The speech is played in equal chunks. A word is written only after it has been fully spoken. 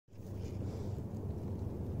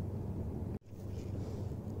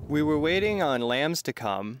We were waiting on lambs to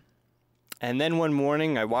come, and then one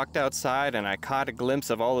morning I walked outside and I caught a glimpse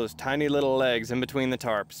of all those tiny little legs in between the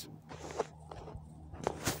tarps.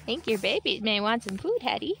 Think your baby may want some food,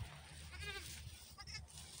 Hetty.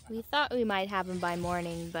 We thought we might have them by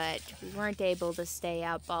morning, but we weren't able to stay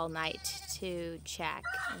up all night to check.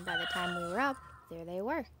 And by the time we were up, there they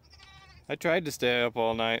were. I tried to stay up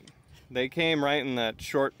all night. They came right in that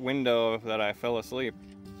short window that I fell asleep.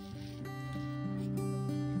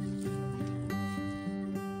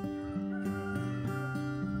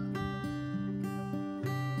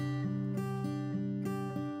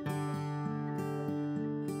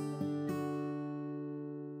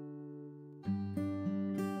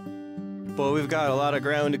 Well, we've got a lot of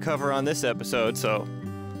ground to cover on this episode, so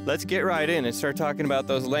let's get right in and start talking about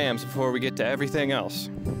those lambs before we get to everything else.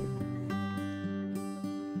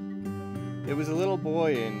 It was a little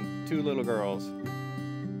boy and two little girls.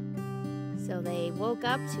 So they woke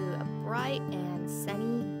up to a bright and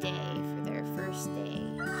sunny day for their first day.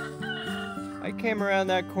 I came around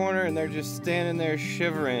that corner and they're just standing there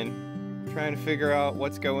shivering, trying to figure out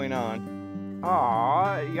what's going on.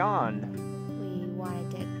 Aw, yawn. We wanted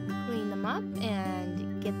to clean them up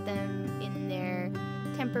and get them in their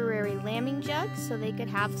temporary lambing jug so they could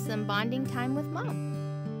have some bonding time with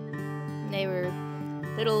Mom. They were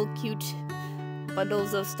little cute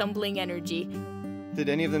bundles of stumbling energy. Did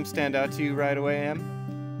any of them stand out to you right away,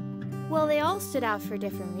 Em? Well, they all stood out for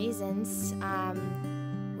different reasons.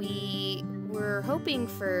 We were hoping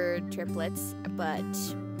for triplets, but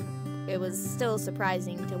it was still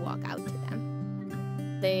surprising to walk out to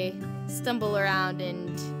them. They stumble around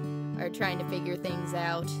and are trying to figure things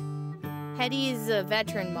out. Hetty's a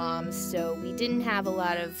veteran mom, so we didn't have a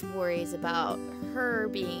lot of worries about her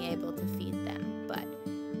being able to feed them, but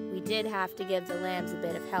we did have to give the lambs a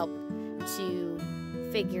bit of help to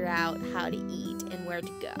figure out how to eat and where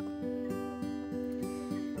to go.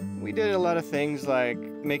 We did a lot of things like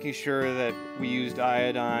making sure that we used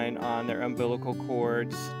iodine on their umbilical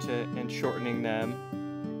cords and shortening them.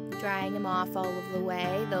 Drying them off all of the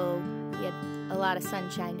way, though we had a lot of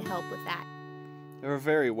sunshine to help with that. They were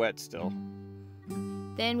very wet still.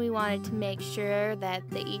 Then we wanted to make sure that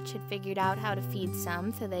they each had figured out how to feed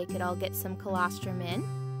some so they could all get some colostrum in.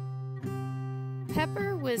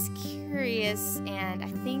 Pepper was curious, and I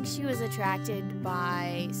think she was attracted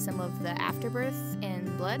by some of the afterbirth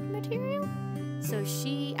and blood material. So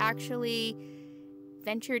she actually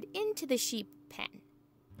ventured into the sheep pen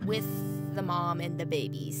with the mom and the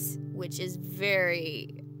babies, which is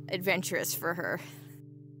very adventurous for her.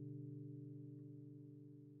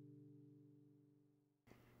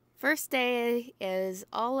 First day is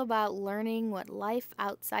all about learning what life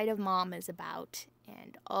outside of Mom is about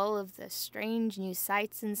and all of the strange new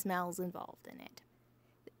sights and smells involved in it.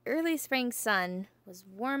 The early spring sun was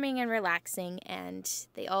warming and relaxing, and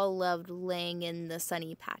they all loved laying in the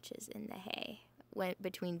sunny patches in the hay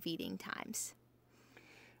between feeding times.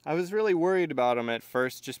 I was really worried about them at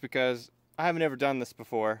first just because I haven't ever done this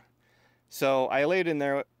before. So I laid in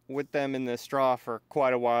there with them in the straw for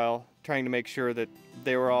quite a while, trying to make sure that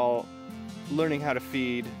they were all learning how to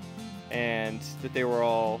feed and that they were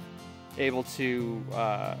all able to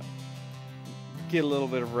get a little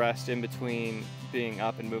bit of rest in between being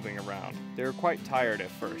up and moving around. They were quite tired at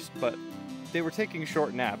first, but they were taking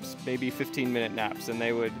short naps, maybe 15-minute naps, and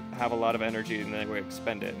they would have a lot of energy and they would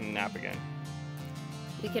expend it and nap again.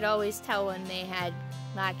 We could always tell when they had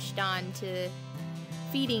latched on to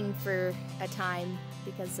feeding for a time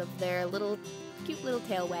because of their cute little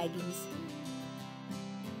tail waggings.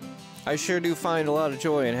 I sure do find a lot of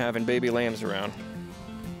joy in having baby lambs around.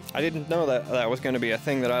 I didn't know that was going to be a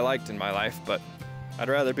thing that I liked in my life, but I'd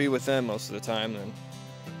rather be with them most of the time than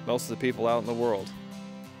most of the people out in the world.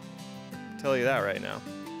 I'll tell you that right now.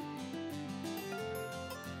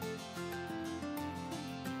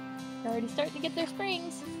 They're already starting to get their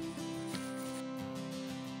springs.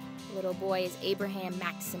 The little boy is Abraham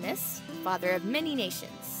Maximus, father of many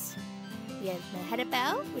nations. We have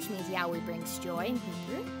Mehetabel, which means Yahweh brings joy in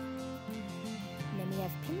Hebrew. And then we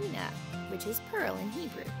have Penina, which is pearl in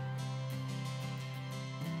Hebrew.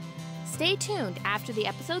 Stay tuned after the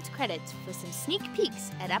episode's credits for some sneak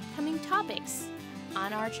peeks at upcoming topics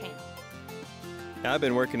on our channel. I've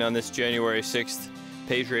been working on this January 6th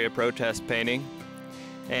Patriot Protest painting,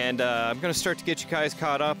 and I'm going to start to get you guys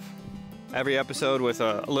caught up every episode with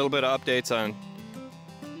a little bit of updates on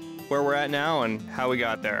where we're at now and how we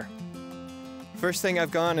got there. First thing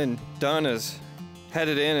I've gone and done is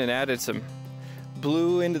headed in and added some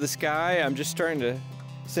blue into the sky. I'm just starting to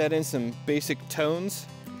set in some basic tones.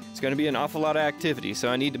 It's going to be an awful lot of activity, so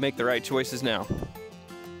I need to make the right choices now.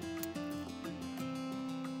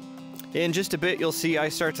 In just a bit, you'll see I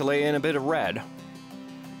start to lay in a bit of red.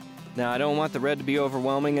 Now, I don't want the red to be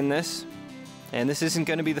overwhelming in this, and this isn't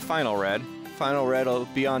going to be the final red. Final red will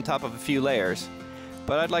be on top of a few layers,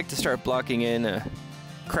 but I'd like to start blocking in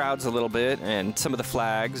crowds a little bit and some of the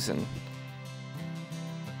flags. And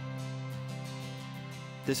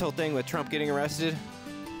this whole thing with Trump getting arrested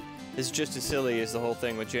is just as silly as the whole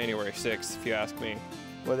thing with January 6th, if you ask me.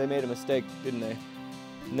 Well, they made a mistake, didn't they?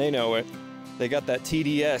 And they know it. They got that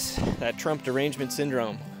TDS, that Trump derangement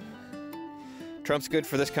syndrome. Trump's good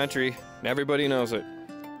for this country, and everybody knows it.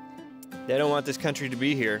 They don't want this country to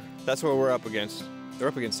be here. That's what we're up against. They're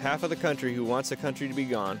up against half of the country who wants the country to be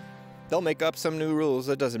gone. They'll make up some new rules,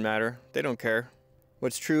 that doesn't matter. They don't care.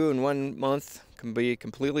 What's true in one month can be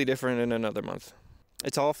completely different in another month.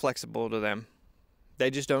 It's all flexible to them.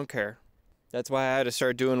 They just don't care. That's why I had to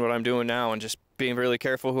start doing what I'm doing now and just being really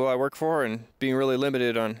careful who I work for and being really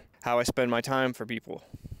limited on how I spend my time for people.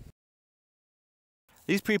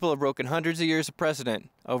 These people have broken hundreds of years of precedent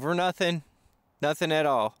over nothing. Nothing at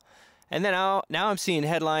all. And then now I'm seeing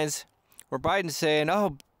headlines where Biden's saying,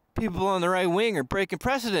 oh, people on the right wing are breaking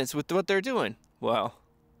precedents with what they're doing. Well,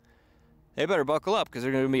 they better buckle up because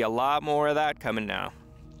there's going to be a lot more of that coming now.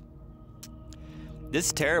 This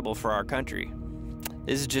is terrible for our country.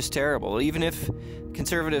 This is just terrible. Even if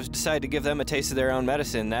conservatives decide to give them a taste of their own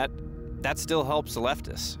medicine, that still helps the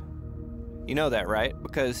leftists. You know that, right?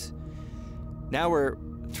 Because now we're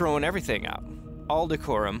throwing everything out. All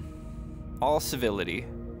decorum, all civility.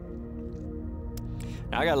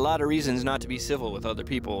 Now, I got a lot of reasons not to be civil with other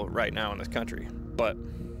people right now in this country, but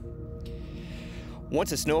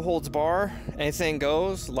once it's no holds bar, anything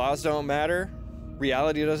goes, laws don't matter,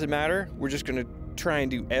 reality doesn't matter, we're just gonna try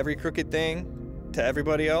and do every crooked thing to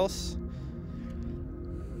everybody else.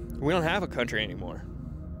 We don't have a country anymore.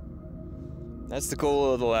 That's the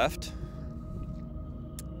goal of the left.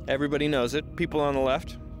 Everybody knows it. People on the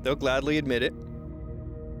left, they'll gladly admit it.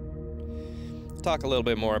 I'll talk a little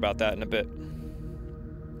bit more about that in a bit.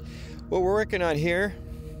 What we're working on here,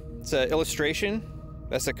 it's an illustration.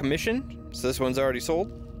 That's a commission. So this one's already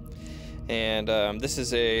sold. And this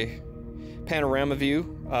is a panorama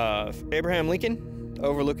view of Abraham Lincoln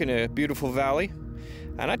overlooking a beautiful valley.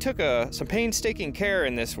 And I took some painstaking care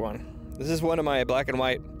in this one. This is one of my black and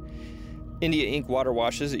white India ink water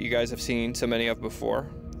washes that you guys have seen so many of before.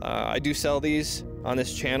 I do sell these on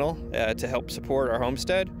this channel to help support our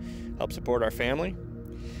homestead, help support our family.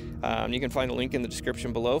 You can find a link in the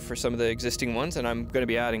description below for some of the existing ones, and I'm going to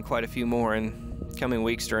be adding quite a few more in coming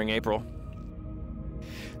weeks during April.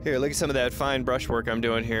 Here, look at some of that fine brushwork I'm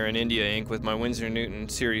doing here in India ink with my Winsor & Newton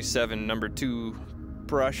Series 7 No. 2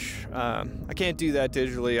 brush. I can't do that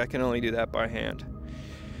digitally, I can only do that by hand.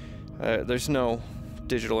 There's no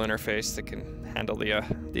digital interface that can handle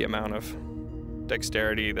the amount of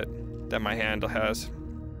dexterity that my hand has.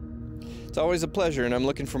 It's always a pleasure, and I'm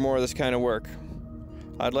looking for more of this kind of work.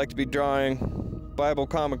 I'd like to be drawing Bible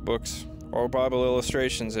comic books or Bible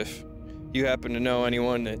illustrations if you happen to know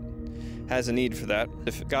anyone that has a need for that.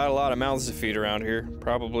 I've got a lot of mouths to feed around here,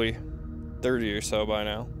 probably 30 or so by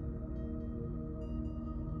now.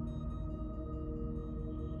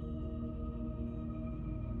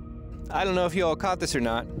 I don't know if you all caught this or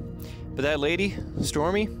not, but that lady,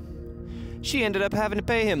 Stormy, she ended up having to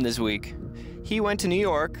pay him this week. He went to New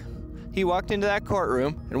York, he walked into that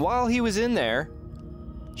courtroom, and while he was in there,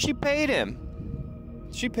 she paid him.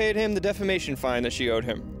 She paid him the defamation fine that she owed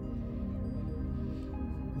him.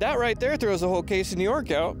 That right there throws the whole case in New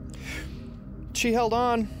York out. She held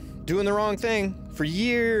on, doing the wrong thing, for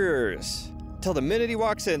years, till the minute he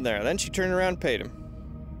walks in there. Then she turned around and paid him.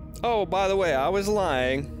 Oh, by the way, I was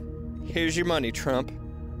lying. Here's your money, Trump.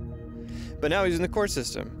 But now he's in the court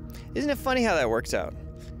system. Isn't it funny how that works out?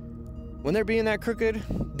 When they're being that crooked,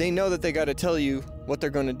 they know that they got to tell you what they're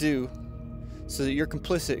going to do so that you're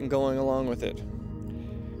complicit in going along with it.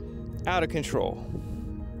 Out of control.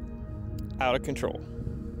 Out of control.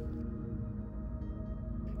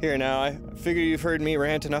 Here now, I figure you've heard me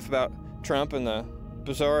rant enough about Trump and the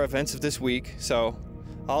bizarre events of this week, so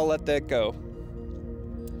I'll let that go.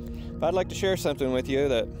 But I'd like to share something with you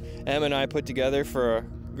that Emm and I put together for a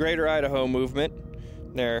Greater Idaho Movement.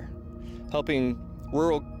 They're helping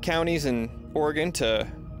rural counties in Oregon to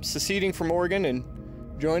seceding from Oregon and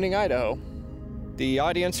joining Idaho. The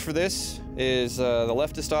audience for this is the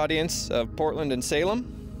leftist audience of Portland and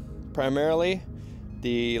Salem, primarily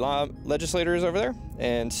the legislators over there.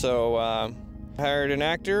 And so I hired an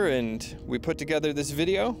actor and we put together this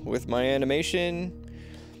video with my animation.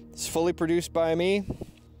 It's fully produced by me.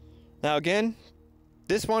 Now again,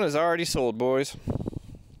 this one is already sold, boys.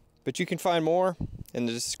 But you can find more in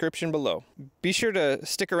the description below. Be sure to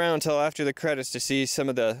stick around until after the credits to see some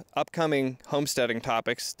of the upcoming homesteading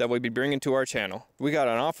topics that we'll be bringing to our channel. We got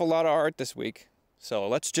an awful lot of art this week, so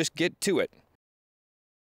let's just get to it.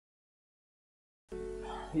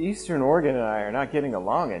 Eastern Oregon and I are not getting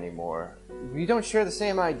along anymore. We don't share the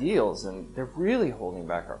same ideals, and they're really holding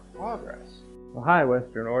back our progress. Well, hi,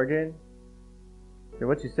 Western Oregon. So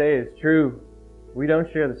what you say is true. We don't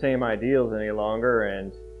share the same ideals any longer,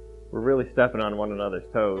 and we're really stepping on one another's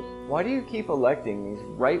toes. Why do you keep electing these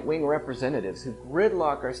right-wing representatives who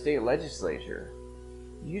gridlock our state legislature?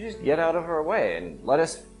 You just get out of our way and let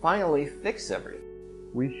us finally fix everything.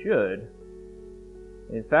 We should.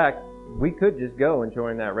 In fact, we could just go and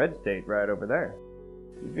join that red state right over there.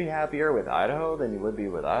 You'd be happier with Idaho than you would be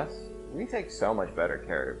with us. We take so much better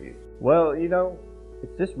care of you. Well, you know,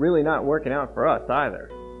 it's just really not working out for us either.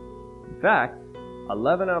 In fact,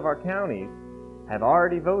 11 of our counties have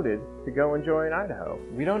already voted to go and join Idaho.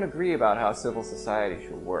 We don't agree about how civil society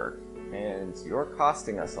should work, and you're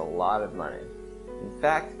costing us a lot of money. In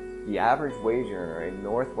fact, the average wage earner in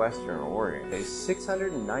northwestern Oregon pays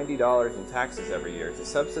 $690 in taxes every year to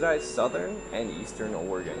subsidize southern and eastern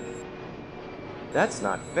Oregon. That's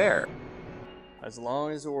not fair. As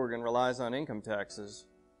long as Oregon relies on income taxes,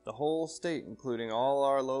 the whole state, including all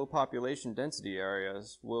our low population density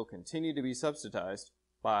areas, will continue to be subsidized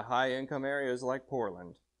by high-income areas like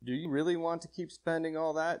Portland. Do you really want to keep spending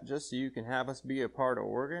all that just so you can have us be a part of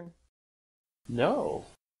Oregon? No.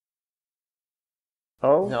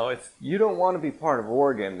 Oh? No, if you don't want to be part of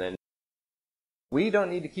Oregon, then we don't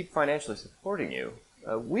need to keep financially supporting you.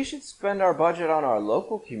 We should spend our budget on our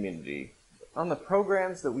local community, on the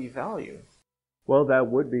programs that we value. Well, that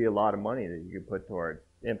would be a lot of money that you could put towards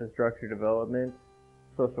infrastructure development,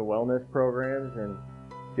 social wellness programs, and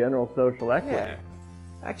general social equity. Yeah.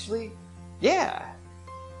 Actually, yeah.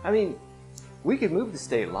 I mean, we could move the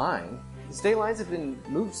state line. The state lines have been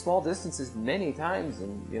moved small distances many times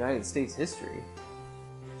in United States history.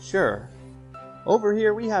 Sure. Over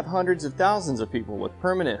here we have hundreds of thousands of people with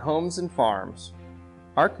permanent homes and farms.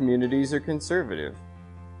 Our communities are conservative.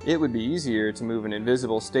 It would be easier to move an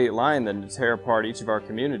invisible state line than to tear apart each of our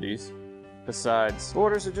communities. Besides,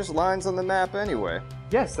 borders are just lines on the map anyway.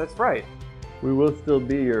 Yes, that's right. We will still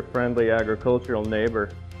be your friendly agricultural neighbor,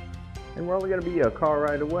 and we're only going to be a car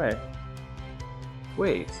ride away.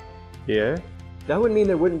 Wait, Yeah? that would mean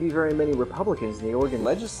there wouldn't be very many Republicans in the Oregon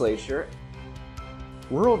legislature.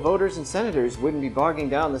 Rural voters and senators wouldn't be bogging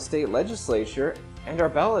down the state legislature and our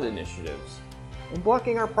ballot initiatives, and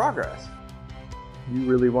blocking our progress. You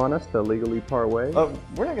really want us to legally part ways?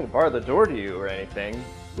 We're not going to bar the door to you or anything.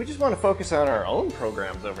 We just want to focus on our own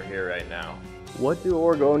programs over here right now. What do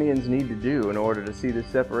Oregonians need to do in order to see this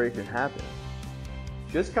separation happen?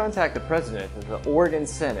 Just contact the president of the Oregon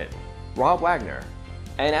Senate, Rob Wagner,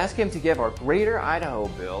 and ask him to give our Greater Idaho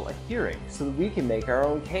bill a hearing so that we can make our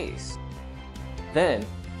own case. Then,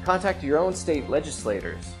 contact your own state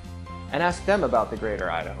legislators and ask them about the Greater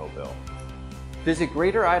Idaho bill. Visit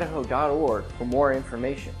greateridaho.org for more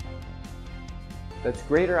information. That's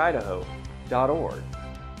greateridaho.org.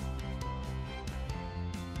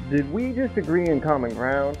 Did we just agree in common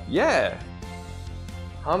ground? Yeah!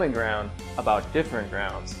 Common ground about different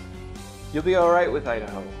grounds. You'll be alright with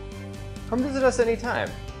Idaho. Come visit us anytime.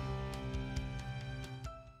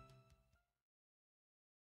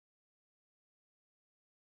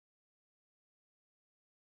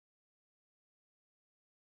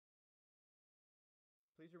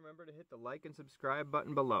 Please remember to hit the like and subscribe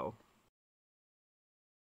button below.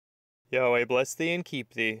 Yahweh bless thee and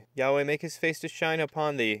keep thee. Yahweh make his face to shine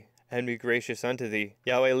upon thee, and be gracious unto thee.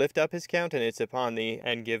 Yahweh lift up his countenance upon thee,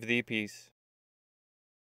 and give thee peace.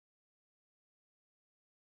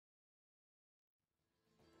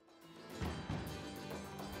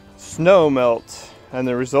 Snow melt, and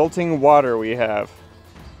the resulting water we have.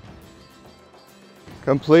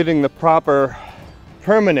 Completing the proper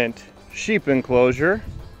permanent sheep enclosure.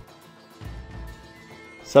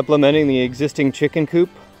 Supplementing the existing chicken coop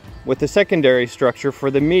with a secondary structure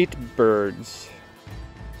for the meat birds.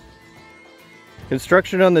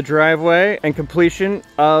 Construction on the driveway and completion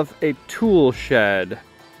of a tool shed.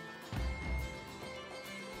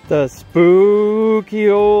 The spooky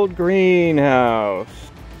old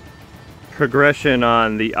greenhouse. Progression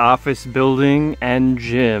on the office building and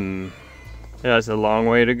gym. That's a long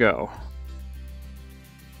way to go.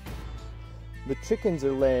 The chickens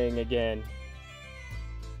are laying again.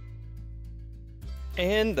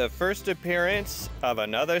 And the first appearance of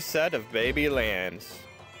another set of baby lambs.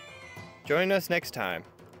 Join us next time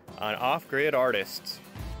on Off-Grid Artists.